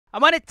I'm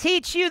going to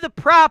teach you the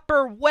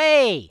proper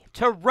way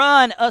to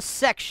run a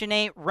Section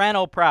 8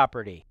 rental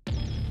property.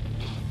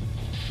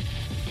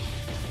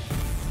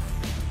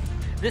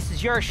 This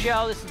is your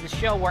show. This is the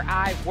show where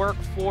I work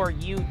for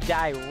you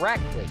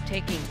directly,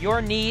 taking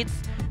your needs.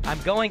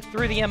 I'm going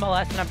through the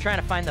MLS and I'm trying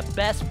to find the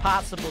best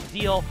possible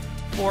deal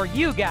for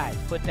you guys.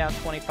 Put down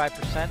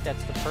 25%.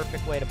 That's the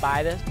perfect way to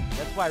buy this.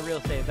 That's why real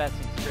estate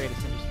investing is the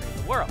greatest industry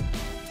in the world.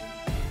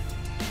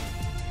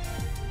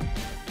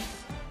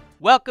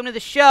 Welcome to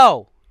the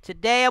show.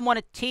 Today I want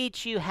to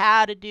teach you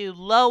how to do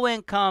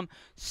low-income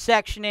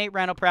Section 8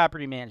 rental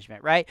property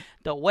management, right?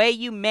 The way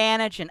you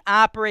manage and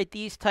operate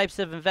these types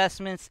of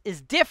investments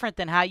is different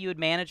than how you would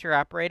manage or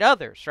operate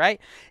others, right?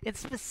 And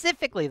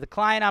specifically, the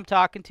client I'm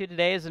talking to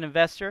today is an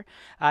investor.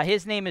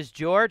 His name is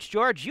George.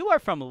 George, you are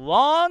from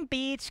Long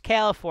Beach,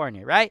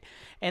 California, right?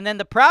 And then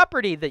the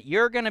property that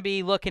you're going to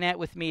be looking at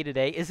with me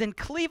today is in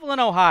Cleveland,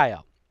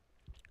 Ohio.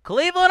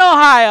 Cleveland,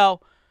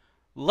 Ohio,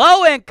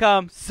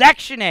 low-income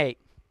Section 8.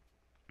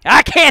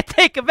 I can't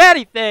think of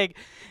anything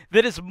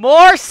that is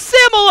more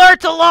similar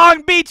to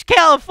Long Beach,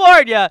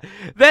 California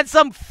than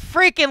some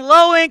freaking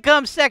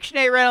low-income Section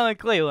 8 rental in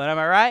Cleveland. Am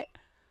I right?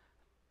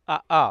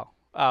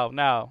 Oh,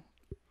 no.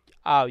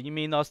 Oh, you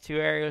mean those two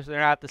areas, they're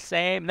not the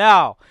same?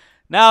 No,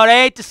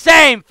 they ain't the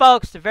same,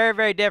 folks. They're very,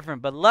 very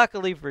different. But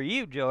luckily for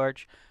you,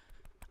 George,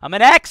 I'm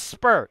an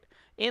expert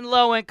in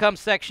low-income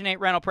Section 8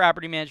 rental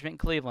property management in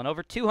Cleveland.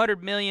 Over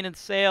 $200 million in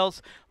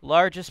sales,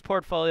 largest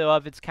portfolio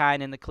of its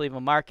kind in the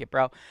Cleveland market,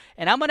 bro.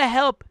 And I'm going to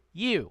help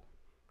you,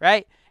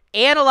 right,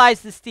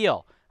 analyze this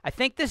deal. I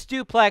think this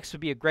duplex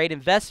would be a great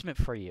investment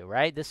for you,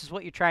 right? This is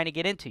what you're trying to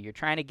get into. You're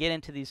trying to get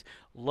into these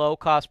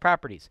low-cost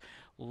properties.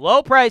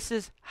 Low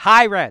prices,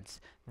 high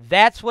rents.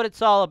 That's what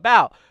it's all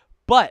about.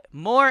 But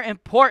more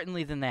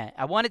importantly than that,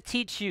 I want to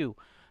teach you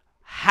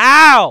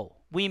how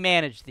we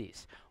manage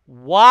these.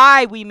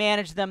 Why we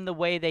manage them the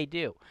way they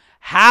do,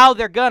 how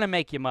they're going to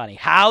make you money,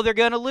 how they're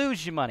going to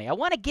lose you money. I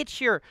want to get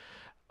your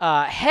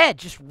head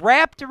just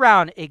wrapped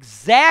around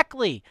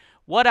exactly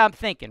what I'm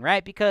thinking,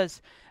 right?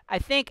 Because I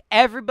think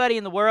everybody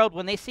in the world,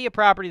 when they see a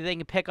property they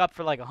can pick up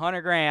for like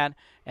 $100,000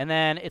 and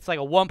then it's like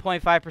a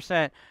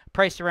 1.5%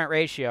 price to rent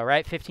ratio,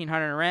 right?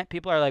 $1,500 in rent.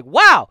 People are like,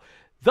 wow,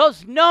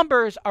 those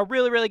numbers are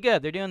really, really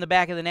good. They're doing the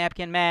back of the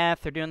napkin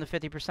math. They're doing the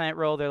 50%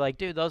 rule. They're like,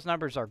 dude, those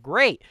numbers are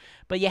great.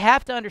 But you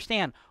have to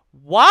understand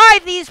why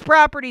these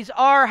properties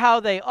are how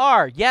they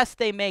are. Yes,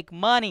 they make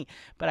money,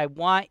 but I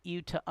want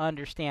you to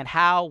understand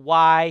how,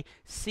 why,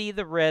 see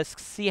the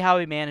risks, see how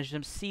we manage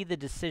them, see the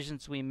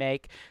decisions we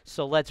make.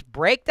 So let's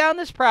break down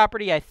this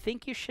property I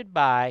think you should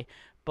buy,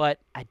 but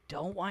I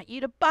don't want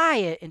you to buy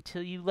it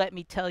until you let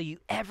me tell you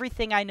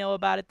everything I know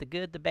about it, the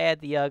good, the bad,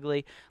 the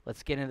ugly.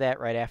 Let's get into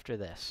that right after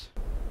this.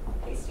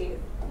 Hey, Steve.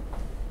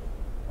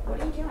 What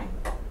are you doing?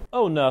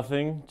 Oh,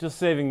 nothing. Just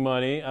saving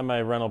money on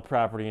my rental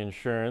property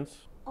insurance.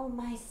 Oh,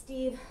 my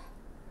Steve.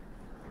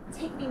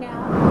 Take me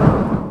now.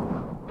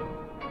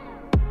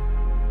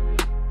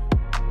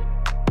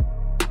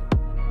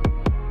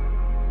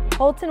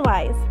 Holton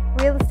Wise,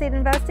 real estate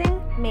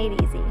investing made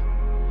easy.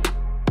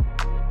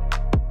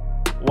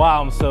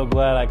 Wow, I'm so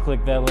glad I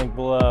clicked that link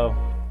below.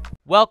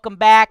 Welcome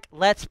back.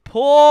 Let's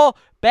pull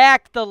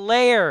back the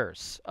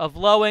layers of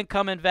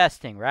low-income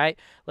investing, right?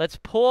 Let's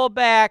pull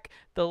back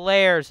the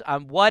layers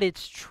on what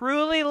it's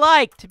truly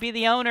like to be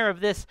the owner of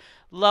this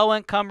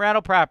low-income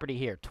rental property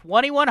here.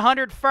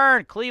 2100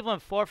 Fern,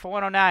 Cleveland,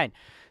 44109.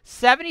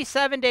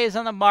 77 days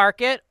on the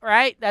market,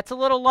 right? That's a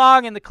little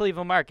long in the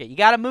Cleveland market. You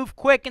got to move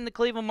quick in the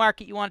Cleveland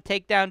market. You want to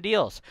take down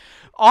deals.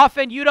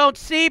 Often you don't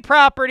see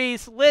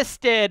properties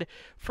listed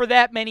for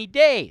that many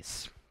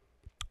days.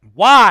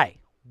 Why?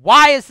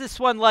 Why is this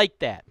one like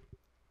that?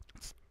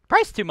 It's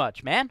priced too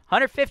much, man.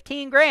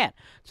 115 grand.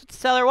 That's what the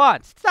seller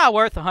wants. It's not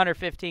worth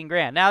 115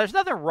 grand. Now, there's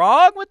nothing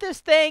wrong with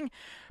this thing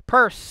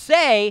per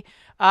se,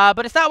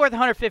 but it's not worth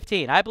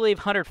 115. I believe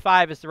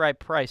 105 is the right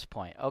price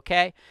point,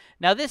 okay?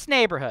 Now, this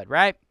neighborhood,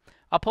 right?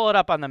 I'll pull it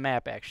up on the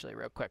map, actually,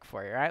 real quick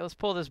for you, all right? Let's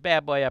pull this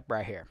bad boy up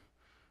right here.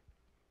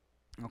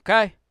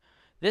 Okay?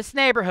 This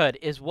neighborhood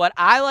is what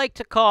I like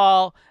to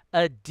call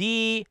a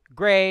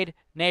D-grade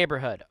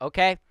neighborhood,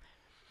 okay?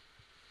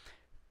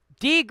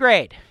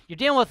 D-grade. You're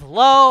dealing with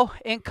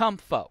low-income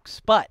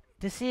folks, but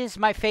this is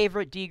my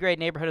favorite D-grade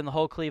neighborhood in the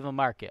whole Cleveland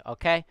market,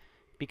 okay?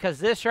 Because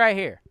this right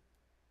here,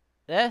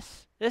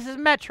 this is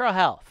Metro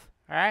Health,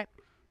 all right?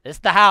 This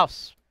is the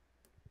house,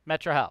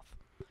 Metro Health.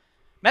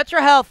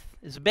 Metro Health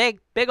is a big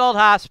old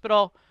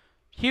hospital,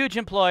 huge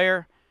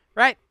employer,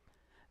 right?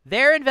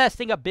 They're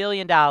investing $1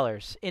 billion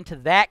into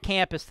that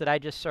campus that I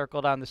just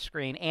circled on the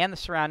screen and the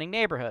surrounding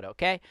neighborhood,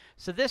 okay?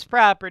 So this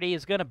property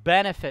is going to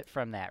benefit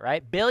from that,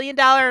 right? $1 billion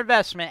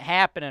investment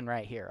happening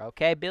right here,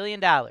 okay? $1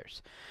 billion.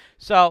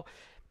 So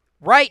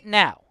right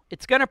now,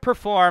 it's going to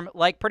perform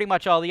like pretty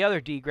much all the other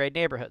D-grade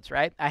neighborhoods,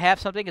 right? I have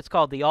something, it's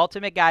called The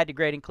Ultimate Guide to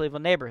Grading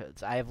Cleveland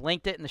Neighborhoods. I have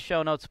linked it in the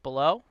show notes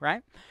below,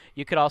 right?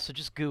 You could also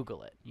just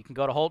Google it. You can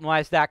go to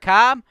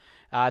holtonwise.com.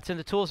 It's in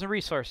the Tools and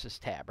Resources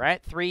tab,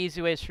 right? 3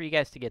 easy ways for you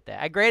guys to get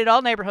that. I graded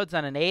all neighborhoods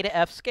on an A to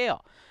F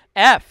scale.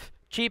 F,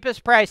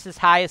 cheapest prices,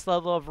 highest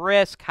level of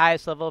risk,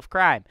 highest level of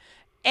crime.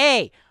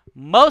 A,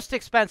 most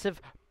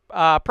expensive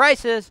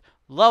prices,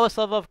 lowest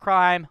level of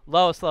crime,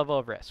 lowest level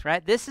of risk,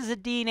 right? This is a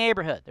D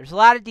neighborhood. There's a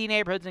lot of D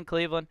neighborhoods in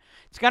Cleveland.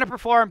 It's going to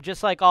perform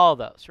just like all of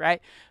those,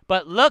 right?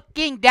 But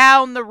looking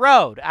down the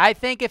road, I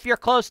think if you're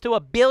close to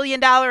 $1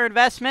 billion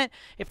investment,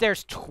 if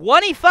there's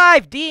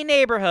 25 D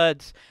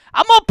neighborhoods,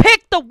 I'm going to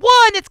pick the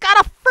one that's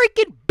got a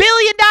freaking $1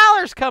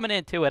 billion coming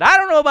into it. I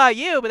don't know about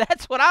you, but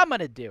that's what I'm going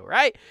to do,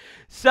 right?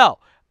 So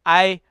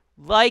I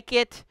like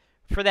it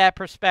for that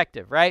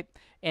perspective, right?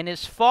 And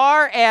as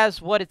far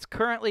as what it's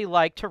currently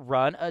like to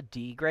run a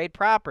D-grade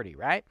property,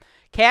 right?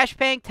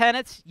 Cash-paying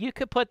tenants, you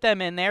could put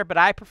them in there, but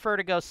I prefer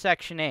to go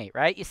Section 8,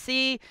 right? You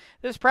see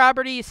this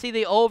property, you see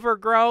the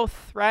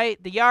overgrowth,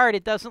 right? The yard,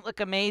 it doesn't look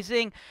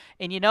amazing.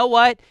 And you know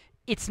what?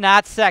 It's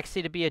not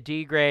sexy to be a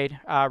D-grade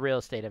real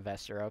estate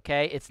investor,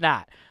 okay? It's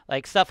not.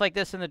 Like stuff like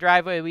this in the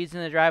driveway, weeds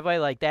in the driveway,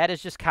 like that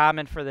is just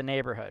common for the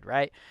neighborhood,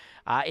 right?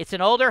 It's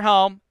an older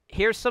home.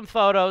 Here's some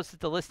photos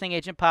that the listing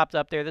agent popped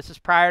up there. This is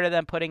prior to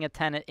them putting a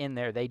tenant in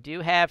there. They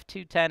do have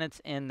 2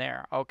 tenants in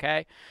there,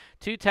 okay?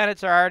 2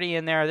 tenants are already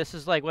in there. This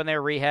is like when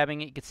they're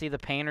rehabbing it. You can see the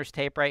painter's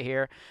tape right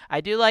here.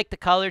 I do like the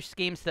color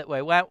schemes that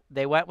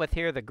they went with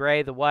here, the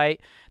gray, the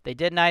white. They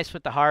did nice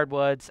with the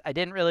hardwoods. I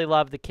didn't really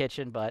love the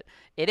kitchen, but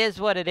it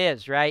is what it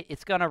is, right?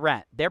 It's going to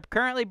rent. They're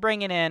currently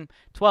bringing in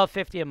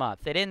 $1,250 a month.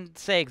 They didn't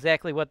say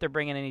exactly what they're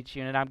bringing in each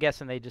unit. I'm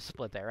guessing they just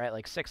split that, right?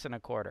 Like 6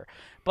 1/4.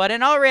 But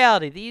in all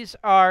reality, these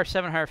are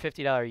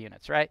 $750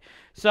 units, right?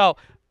 So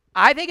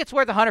I think it's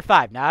worth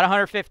 $105, not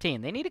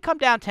 $115. They need to come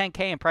down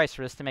 $10K in price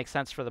for this to make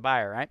sense for the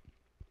buyer, right?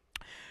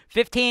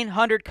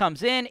 $1,500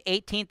 comes in,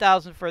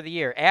 $18,000 for the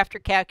year after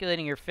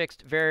calculating your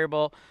fixed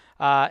variable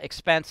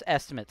expense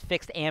estimates,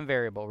 fixed and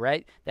variable,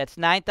 right? That's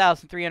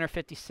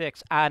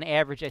 $9,356 on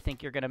average. I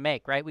think you're going to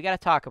make, right? We got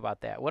to talk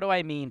about that. What do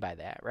I mean by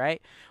that,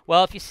 right?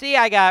 Well, if you see,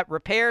 I got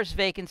repairs,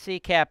 vacancy,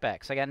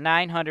 capex. I got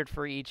 $900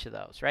 for each of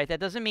those, right?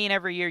 That doesn't mean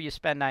every year you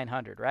spend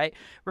 $900, right?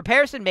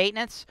 Repairs and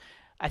maintenance.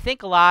 I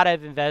think a lot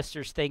of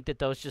investors think that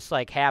those just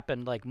like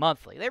happen like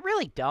monthly. They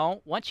really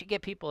don't. Once you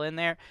get people in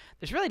there,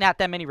 there's really not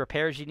that many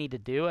repairs you need to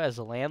do as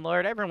a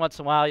landlord. Every once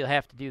in a while you'll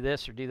have to do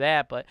this or do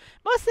that, but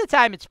most of the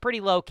time it's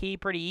pretty low key,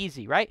 pretty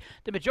easy, right?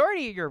 The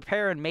majority of your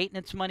repair and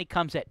maintenance money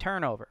comes at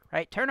turnover,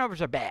 right?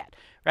 Turnovers are bad,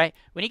 right?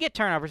 When you get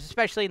turnovers,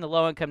 especially in the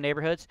low income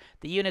neighborhoods,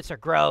 the units are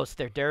gross,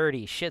 they're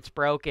dirty, shit's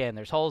broken,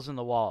 there's holes in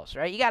the walls,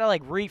 right? You got to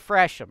like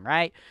refresh them,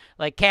 right?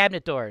 Like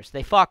cabinet doors,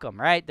 they fuck them,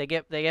 right? They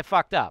get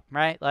fucked up,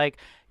 right? Like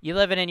you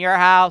living in your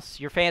house,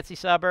 your fancy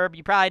suburb,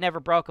 you probably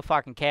never broke a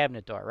fucking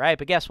cabinet door, right?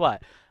 But guess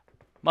what?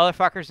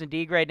 Motherfuckers in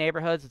D-grade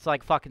neighborhoods, it's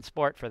like fucking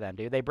sport for them,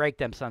 dude. They break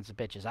them sons of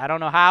bitches. I don't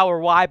know how or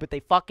why, but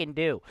they fucking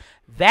do.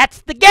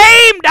 That's the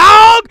game,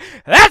 dog!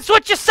 That's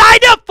what you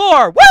signed up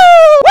for! Woo!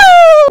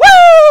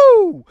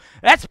 Woo! Woo!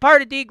 That's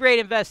part of D-grade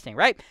investing,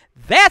 right?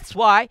 That's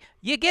why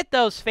you get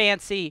those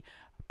fancy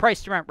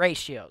price-to-rent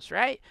ratios,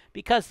 right?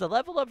 Because the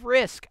level of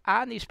risk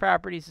on these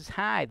properties is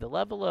high. The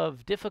level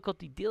of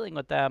difficulty dealing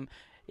with them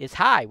is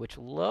high, which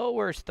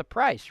lowers the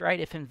price, right?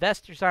 If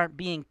investors aren't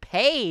being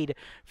paid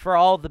for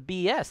all the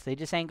BS, they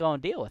just ain't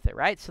going to deal with it,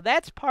 right? So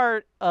that's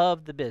part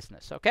of the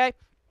business, okay?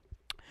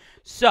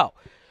 So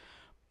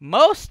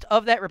most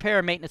of that repair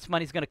and maintenance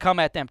money is going to come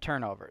at them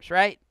turnovers,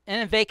 right?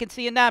 And then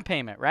vacancy and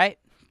non-payment, right?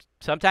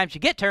 Sometimes you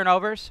get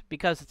turnovers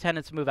because the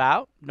tenants move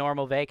out,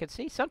 normal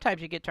vacancy.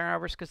 Sometimes you get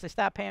turnovers because they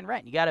stop paying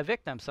rent. You got to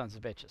evict them sons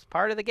of bitches.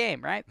 Part of the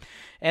game, right?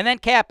 And then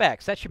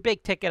CapEx, that's your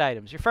big ticket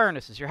items, your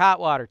furnaces, your hot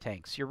water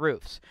tanks, your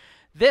roofs.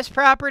 This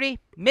property,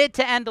 mid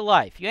to end of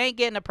life. You ain't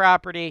getting a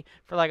property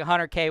for like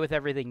 $100K with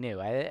everything new.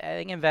 I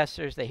think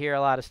investors, they hear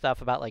a lot of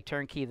stuff about like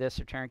turnkey this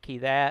or turnkey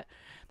that.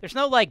 There's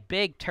no like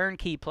big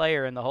turnkey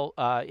player in the whole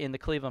in the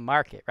Cleveland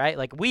market, right?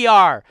 Like we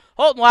are.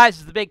 Holton Wise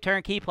is the big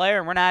turnkey player,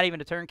 and we're not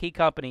even a turnkey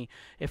company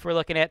if we're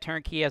looking at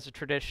turnkey as a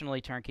traditionally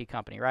turnkey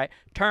company, right?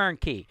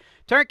 Turnkey.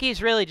 Turnkey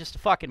is really just a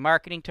fucking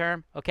marketing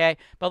term, okay?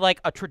 But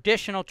like a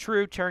traditional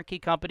true turnkey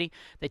company,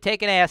 they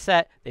take an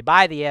asset, they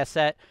buy the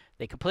asset,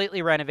 they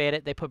completely renovate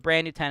it, they put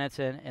brand new tenants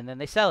in, and then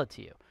they sell it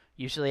to you,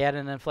 usually at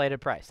an inflated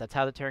price. That's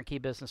how the turnkey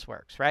business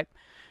works, right?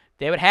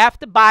 They would have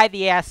to buy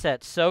the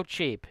asset so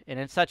cheap and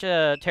in such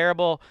a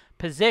terrible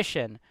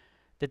position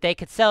that they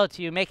could sell it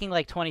to you making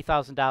like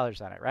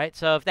 $20,000 on it, right?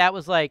 So if that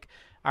was like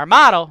our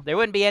model, there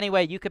wouldn't be any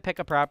way you could pick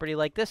a property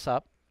like this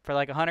up for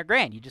like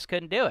 $100,000. You just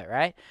couldn't do it,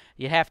 right?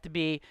 You'd have to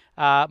be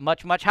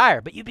much, much higher,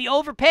 but you'd be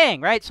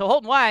overpaying, right? So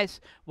Holton Wise,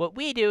 what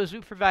we do is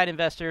we provide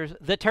investors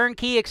the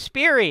turnkey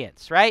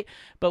experience, right?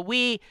 But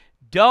we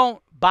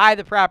don't buy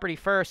the property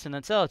first and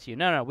then sell it to you.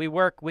 No, we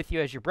work with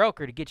you as your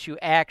broker to get you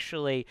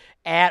actually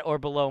at or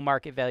below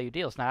market value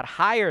deals, not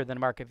higher than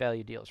market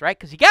value deals, right?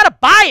 Because you got to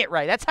buy it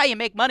right. That's how you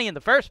make money in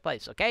the first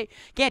place, okay?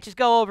 You can't just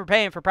go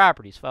overpaying for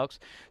properties, folks.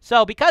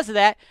 So because of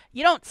that,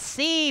 you don't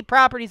see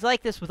properties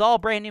like this with all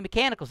brand new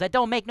mechanicals. That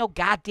don't make no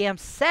goddamn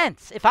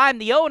sense. If I'm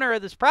the owner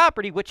of this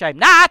property, which I'm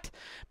not,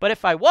 but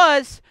if I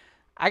was,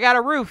 I got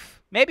a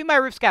roof. Maybe my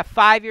roof's got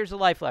 5 years of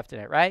life left in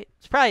it, right?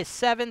 It's probably a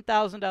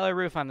 $7,000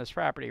 roof on this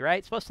property, right?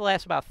 It's supposed to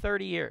last about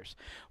 30 years.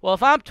 Well,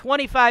 if I'm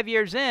 25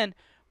 years in,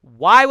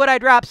 why would I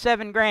drop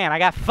 $7,000? I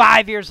got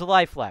 5 years of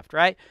life left,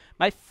 right?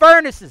 My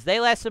furnaces, they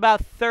last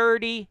about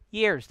 30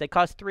 years. They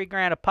cost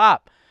 $3,000 a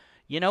pop.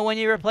 You know when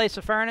you replace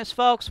a furnace,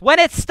 folks? When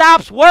it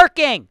stops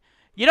working.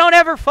 You don't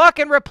ever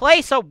fucking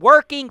replace a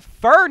working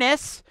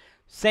furnace.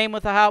 Same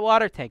with a hot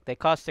water tank. They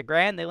cost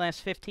 $1,000. They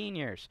last 15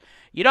 years.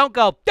 You don't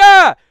go,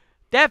 duh,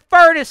 that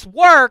furnace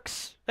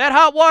works. That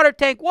hot water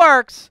tank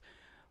works.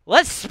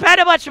 Let's spend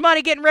a bunch of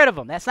money getting rid of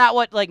them. That's not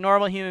what like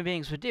normal human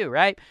beings would do,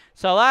 right?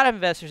 So a lot of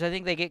investors, I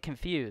think they get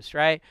confused,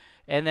 right?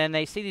 And then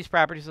they see these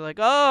properties and they're like,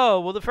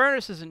 oh, well, the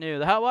furnace isn't new.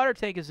 The hot water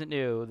tank isn't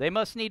new. They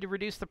must need to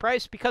reduce the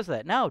price because of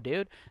that. No,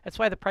 dude. That's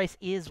why the price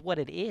is what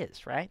it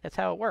is, right? That's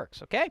how it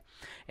works, okay?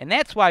 And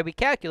that's why we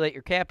calculate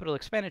your capital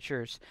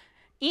expenditures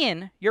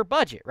in your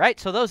budget, right?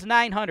 So those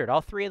 900,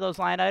 all three of those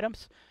line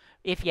items,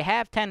 if you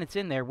have tenants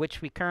in there,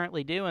 which we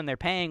currently do, and they're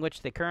paying,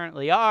 which they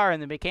currently are,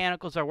 and the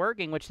mechanicals are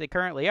working, which they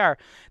currently are,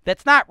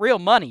 that's not real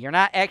money. You're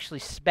not actually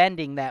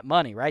spending that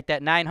money, right?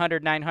 That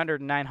 900,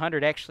 900, and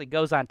 900 actually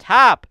goes on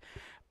top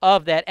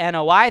of that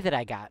NOI that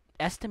I got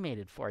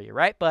estimated for you,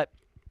 right? But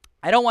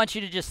I don't want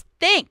you to just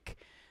think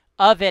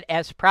of it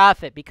as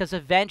profit, because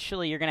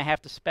eventually you're going to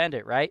have to spend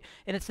it, right?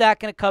 And it's not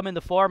going to come in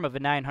the form of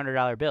a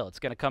 $900 bill. It's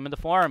going to come in the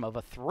form of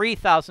a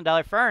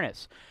 $3,000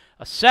 furnace,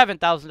 a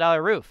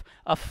 $7,000 roof,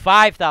 a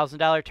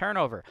 $5,000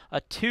 turnover, a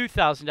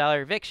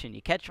 $2,000 eviction.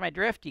 You catch my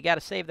drift? You got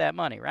to save that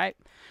money, right?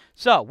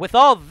 So with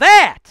all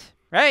that,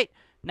 right,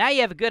 now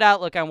you have a good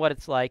outlook on what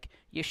it's like.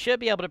 You should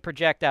be able to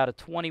project out a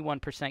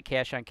 21%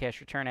 cash-on-cash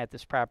return at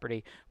this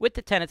property with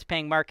the tenants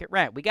paying market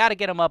rent. We got to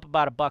get them up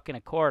about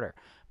 $1.25.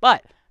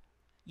 But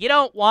you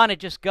don't want to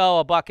just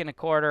go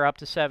 $1.25 up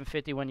to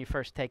 $7.50 when you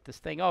first take this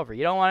thing over.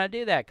 You don't want to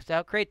do that because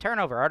that'll create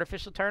turnover.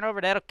 Artificial turnover,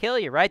 that'll kill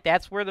you, right?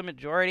 That's where the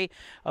majority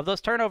of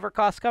those turnover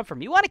costs come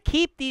from. You want to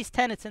keep these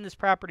tenants in this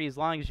property as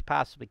long as you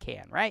possibly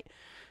can, right?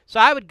 So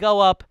I would go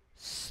up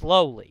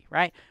slowly,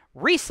 right?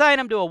 Re-sign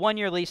them to a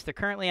one-year lease. They're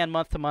currently on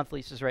month-to-month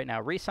leases right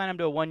now. Re-sign them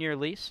to a one-year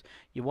lease.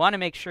 You want to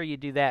make sure you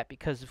do that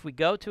because if we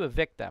go to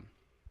evict them,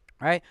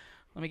 right?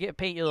 Let me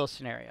paint you a little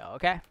scenario,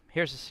 okay?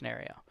 Here's a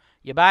scenario.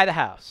 You buy the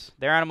house.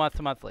 They're on a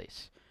month-to-month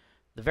lease.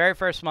 The very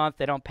first month,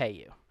 they don't pay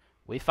you.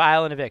 We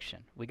file an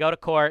eviction. We go to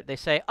court. They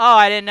say, oh,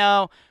 I didn't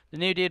know. The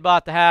new dude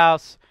bought the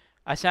house.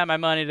 I sent my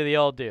money to the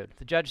old dude.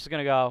 The judge is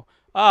going to go,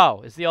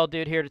 oh, is the old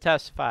dude here to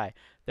testify?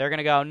 They're going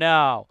to go,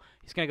 no.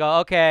 He's going to go,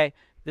 okay,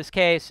 this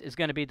case is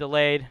going to be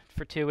delayed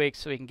for 2 weeks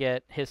so we can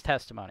get his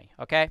testimony,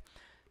 okay?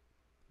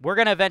 We're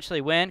going to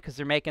eventually win because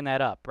they're making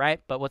that up, right?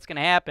 But what's going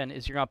to happen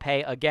is you're going to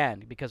pay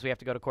again because we have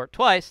to go to court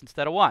twice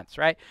instead of once,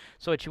 right?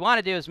 So what you want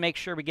to do is make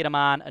sure we get them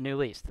on a new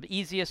lease. The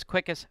easiest,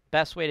 quickest,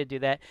 best way to do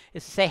that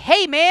is to say,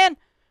 hey, man,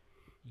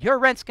 your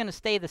rent's going to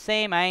stay the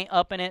same. I ain't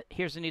upping it.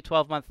 Here's a new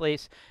 12-month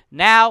lease.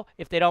 Now,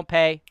 if they don't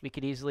pay, we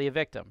could easily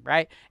evict them,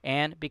 right?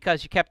 And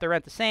because you kept the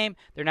rent the same,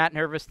 they're not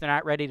nervous. They're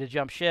not ready to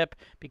jump ship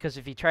because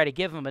if you try to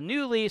give them a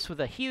new lease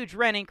with a huge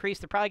rent increase,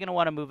 they're probably going to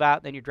want to move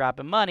out. Then you're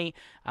dropping money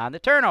on the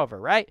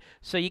turnover, right?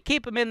 So you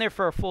keep them in there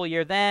for a full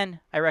year. Then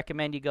I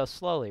recommend you go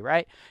slowly,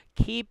 right?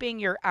 Keeping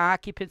your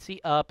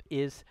occupancy up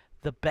is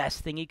the best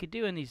thing you could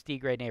do in these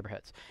D-grade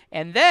neighborhoods.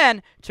 And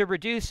then to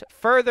reduce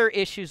further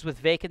issues with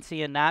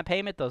vacancy and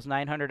non-payment, those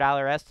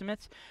 $900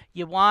 estimates,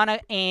 you want to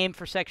aim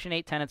for Section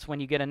 8 tenants when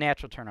you get a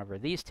natural turnover.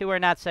 These two are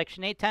not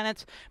Section 8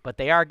 tenants, but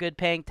they are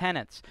good-paying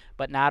tenants.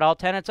 But not all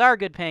tenants are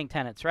good-paying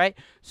tenants, right?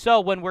 So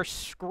when we're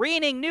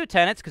screening new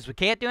tenants, because we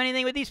can't do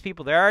anything with these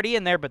people, they're already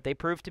in there, but they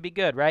prove to be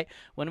good, right?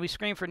 When we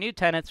screen for new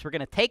tenants, we're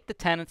going to take the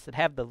tenants that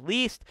have the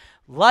least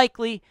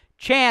likely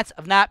chance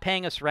of not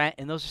paying us rent,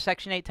 and those are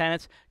Section 8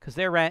 tenants because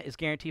their rent is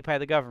guaranteed by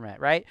the government,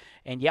 right?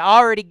 And you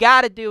already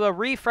got to do a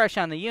refresh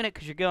on the unit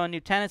because you're going new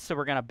tenants, so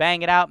we're going to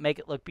bang it out, make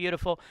it look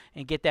beautiful,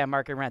 and get that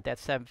market rent,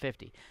 that's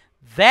 $750.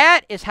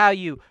 That is how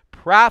you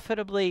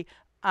profitably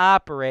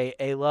operate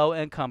a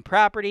low-income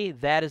property.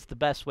 That is the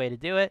best way to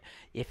do it.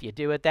 If you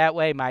do it that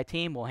way, my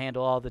team will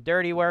handle all the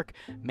dirty work,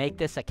 make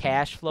this a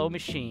cash flow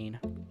machine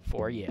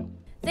for you.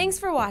 Thanks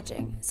for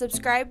watching.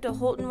 Subscribe to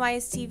Holton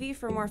Wise TV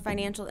for more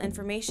financial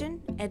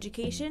information,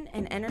 education,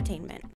 and entertainment.